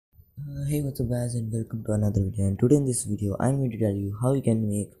Hey, what's up guys, and welcome to another video. And today in this video I'm going to tell you how you can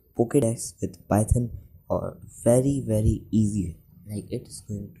make pokedex with Python or very easy. Like, it is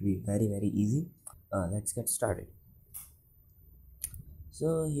going to be very easy. Let's get started.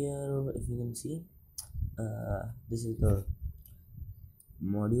 So here, if you can see, this is the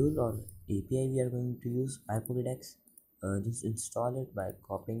module or API we are going to use pokedex. Just install it by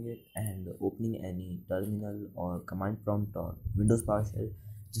copying it and opening any terminal or command prompt or Windows PowerShell.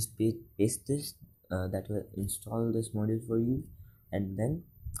 Just paste this. That will install this module for you, and then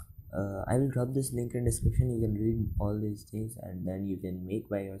I will drop this link in description. You can read all these things and then you can make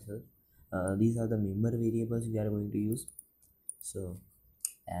by yourself. These are the member variables we are going to use. So,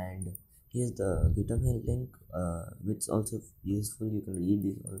 and here's the GitHub link, which also useful. You can read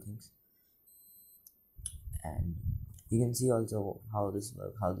these all things, and you can see also how these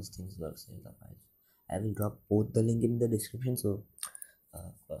things works in the file. I will drop both the link in the description. So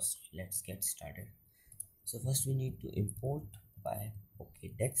first let's get started. So first we need to import by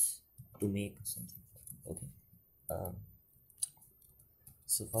pokedex to make something. Okay. um,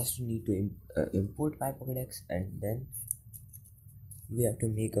 so first we need to import by pokedex, and then we have to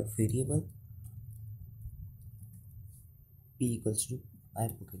make a variable p equals to by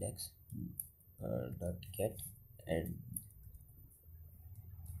pokedex dot get and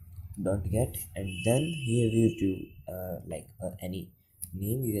then here we have to any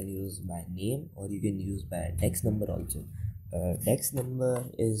name. You can use by name or you can use by dex number also. Dex number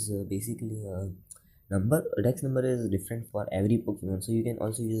is basically a number. Dex number is different for every Pokemon, so you can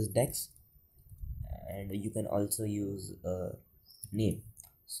also use dex, and you can also use name.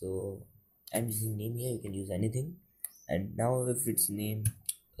 So I'm using name here. You can use anything. And now if it's name,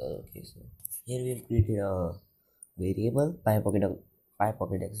 okay, so here we have created a variable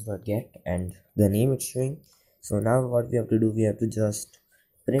pokedex.get, and the name it's showing. So now what we have to do, we have to just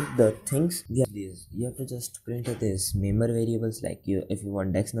print the things. We have these. You have to just print this member variables. Like, you, if you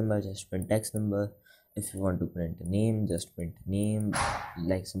want dex number, just print dex number. If you want to print a name, just print name,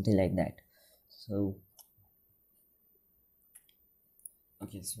 like something like that. So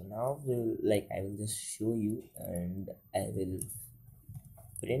okay, so now I will just show you, and I will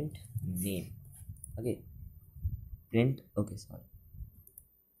print name. Okay, sorry,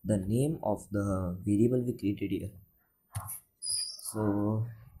 the name of the variable we created here. So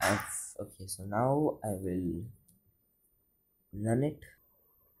okay, so now I will run it.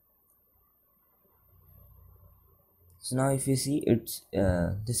 So now if you see, it's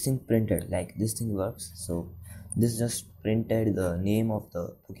this thing printed, like this thing works. So this just printed the name of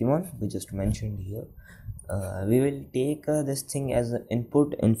the Pokemon we just mentioned here. We will take this thing as an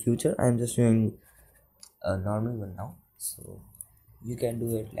input in future. I'm just doing a normal one now, so you can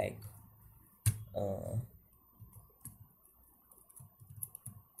do it like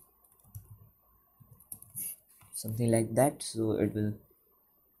something like that. So it will,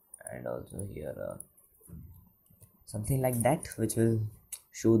 and also here something like that, which will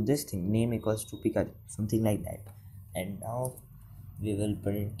show this thing, name equals to Pikachu, something like that. And now we will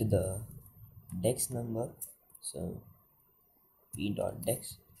print the dex number. So p dot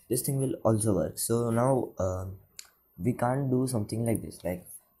dex, this thing will also work. So now we can't do something like this. Like,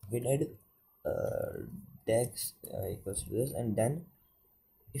 we did dex equals to this, and then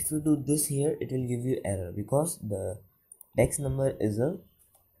if you do this here, it will give you error because the dex number is an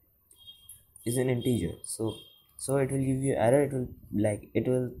integer. So it will give you error. It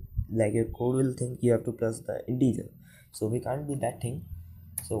will like your code will think you have to plus the integer. So we can't do that thing.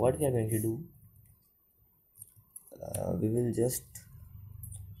 So what we are going to do, we will just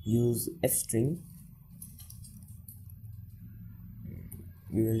use f string.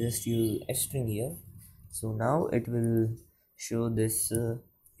 Here. So now it will show this.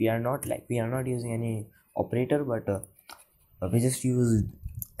 We are not using any operator, but we just use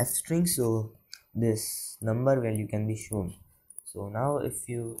f string, so this number value can be shown. So now if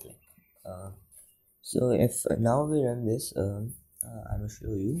you if now we run this, I will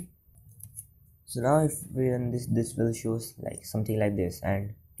show you. So now if we run this will show like something like this,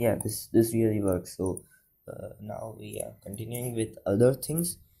 and yeah, this really works. So now we are continuing with other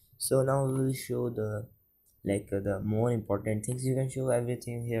things. So now we will show the the more important things. You can show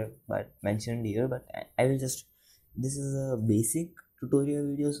everything here but mentioned here, but I will just, this is a basic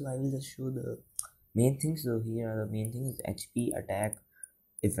tutorial video, so I will just show the main things. So here are the main things: HP, attack,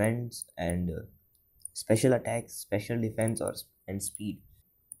 events, and special attacks, special defense, and speed.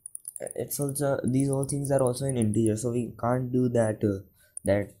 It's also, these all things are also in integer, so we can't do that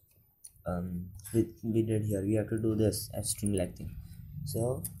that we did here. We have to do this as string like thing.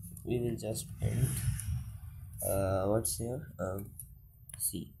 So we will just print what's here,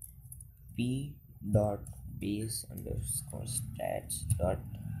 c. p dot base underscore stats dot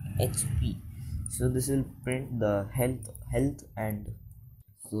hp. So this will print the health and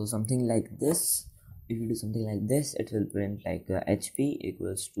so something like this. If you do something like this, it will print like hp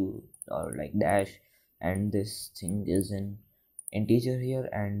equals to or like dash, and this thing is in integer here,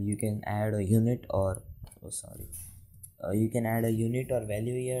 and you can add a unit or oh sorry you can add a unit or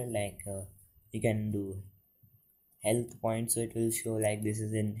value here, like you can do health points, so it will show like this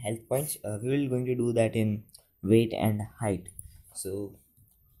is in health points. We will going to do that in weight and height. So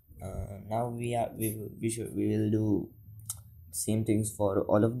now we will do same things for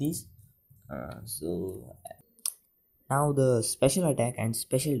all of these. So now the special attack and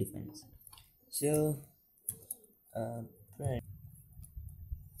special defense. So uh,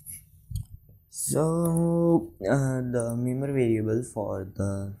 the memory variable for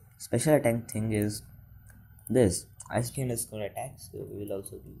the special attack thing is this ISP underscore attack. So we will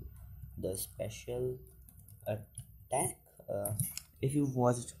also do the special attack. If you've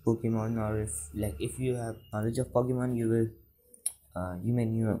watched Pokemon, or if you have knowledge of Pokemon, you may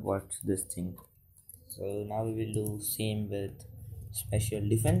know what this thing. So now we will do same with special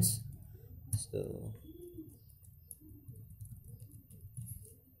defense.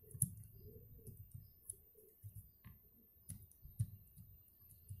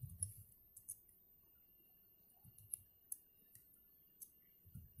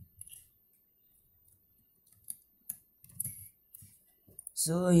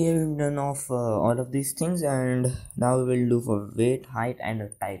 So here we've done off all of these things, and now we will do for weight, height, and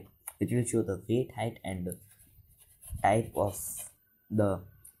type, which will show the weight, height, and type of the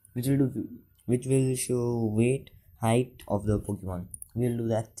which will show weight, height of the Pokemon. We'll do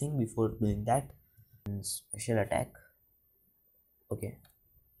that thing before doing that. And special attack. Okay.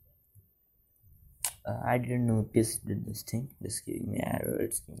 I didn't notice this thing. This gave me error.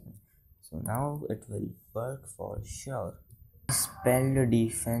 So now it will work for sure. I spelled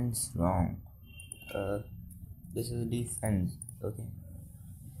defense wrong. This is defense. Okay.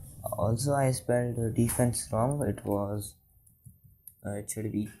 Also, I spelled defense wrong. It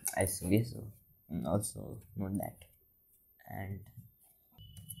should be ISP. So also note that. And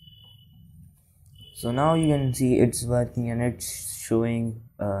so now you can see it's working, and it's showing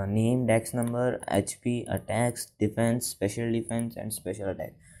name, dex number, HP, attacks, defense, special defense, and special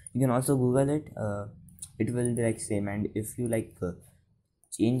attack. You can also Google it. It will be like same. And if you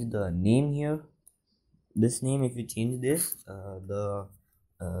change the name here, this name, if you change this, the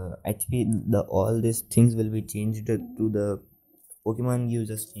HP, all these things will be changed to the Pokemon you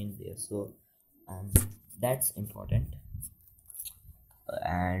just changed there. So that's important.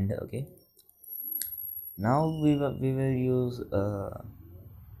 And okay, now we will use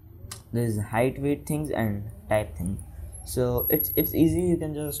this height, weight things, and type thing. So it's easy. You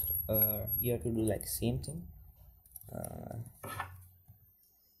can just you have to do like same thing.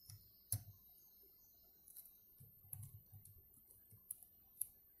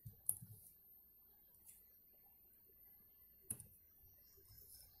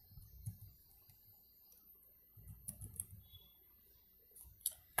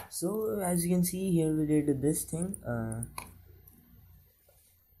 So as you can see here, we did this thing.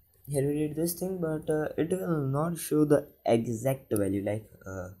 Here we did this thing, but it will not show the exact value. Like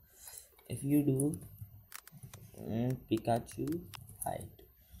if you do Pikachu height,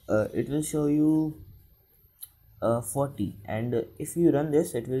 it will show you 40, and if you run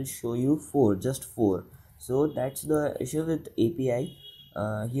this, it will show you 4, just 4. So that's the issue with API.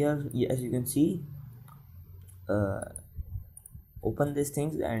 Here, as you can see, open these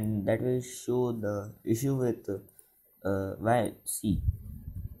things, and that will show the issue with why. See,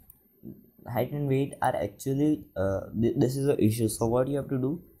 height and weight are actually this is the issue. So what you have to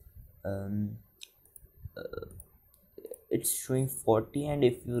do, it's showing 40, and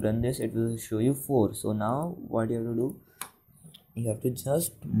if you run this, it will show you 4. So now what you have to do, you have to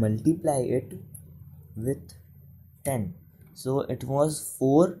just multiply it with 10. So it was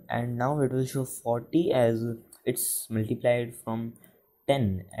 4, and now it will show 40 as it's multiplied from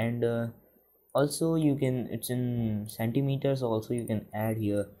 10. And also you can, it's in centimeters, also you can add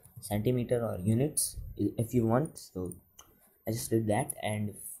here centimeter or units if you want. So I just did that.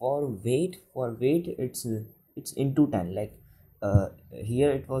 And for weight, it's into 10. Like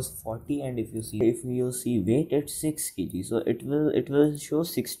here it was 40, and if you see weight, it's 6 kg. So it will show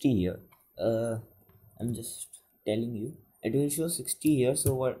 60 here. I'm just telling you, it will show 60 here.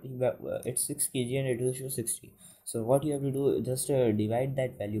 So what, it's 6 kg and it will show 60. So what you have to do, just divide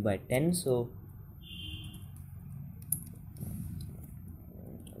that value by 10. So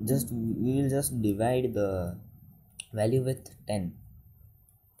we will just divide the value with 10.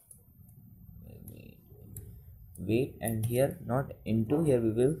 weight, and here not into, here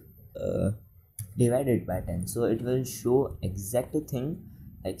we will divide it by 10, so it will show exact thing,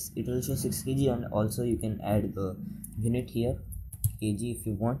 like it will show 6 kg, and also you can add the unit here, kg, if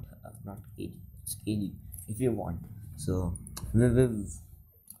you want, not kg, it's kg if you want. So we've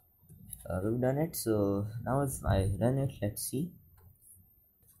done it. So now if I run it, let's see.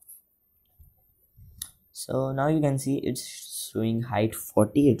 So now you can see it's showing height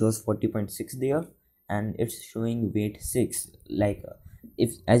 40, it was 40.6 there, and it's showing weight 6. Like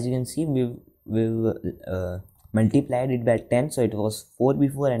if, as you can see, we've multiplied it by 10, so it was 4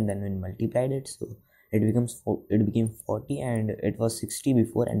 before, and then we multiplied it, so it became 40, and it was 60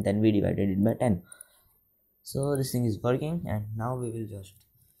 before, and then we divided it by 10. So this thing is working, and now we will just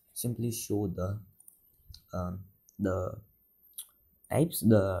simply show the types,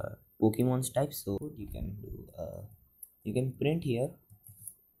 the Pokemon's types. So you can do you can print here,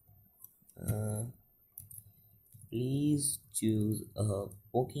 please choose a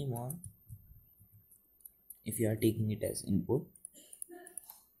Pokemon if you are taking it as input,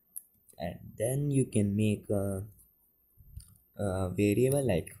 and then you can make a variable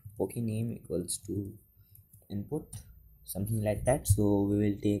like Pokename equals to input, something like that. So we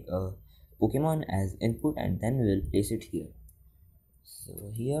will take a Pokemon as input, and then we will place it here. So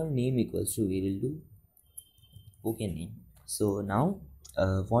here name equals to, we will do Pokename. So now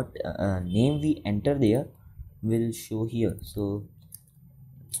what name we enter there will show here. So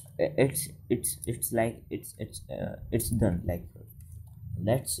it's like it's done. Like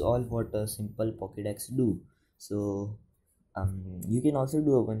that's all what a simple Pokedex do. So you can also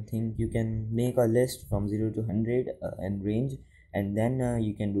do one thing, you can make a list from 0 to 100 and range, and then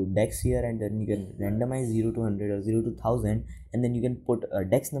you can do dex here, and then you can randomize 0 to 100 or 0 to 1000, and then you can put a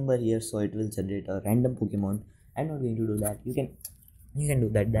dex number here, so it will generate a random Pokemon. I'm not going to do that, you can do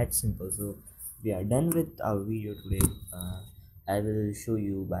that. That's simple. So we are done with our video today. I will show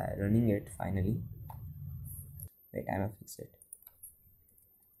you by running it finally. Wait, I'm gonna fix it.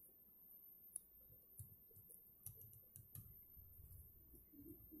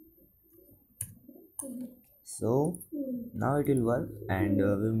 So now it will work, and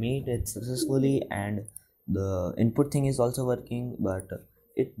we made it successfully, and the input thing is also working, but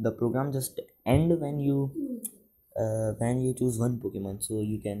the program just end when you choose one Pokemon. So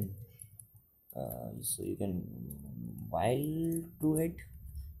you can while do it,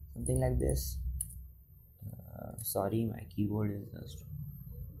 something like this. Sorry, my keyboard is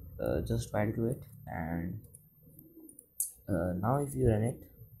just while to it, and now if you run it,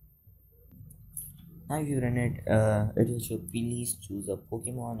 it will show please choose a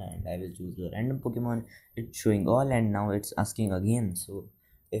Pokemon, and I will choose a random Pokemon. It's showing all, and now it's asking again. So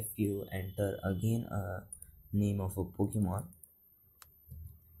if you enter again a name of a Pokemon,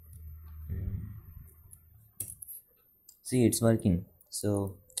 see, it's working.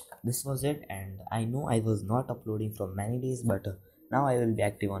 So this was it, and I know I was not uploading for many days, but now I will be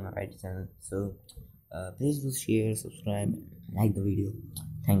active on my right channel. So please do share, subscribe, like the video.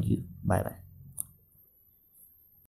 Thank you. Bye bye.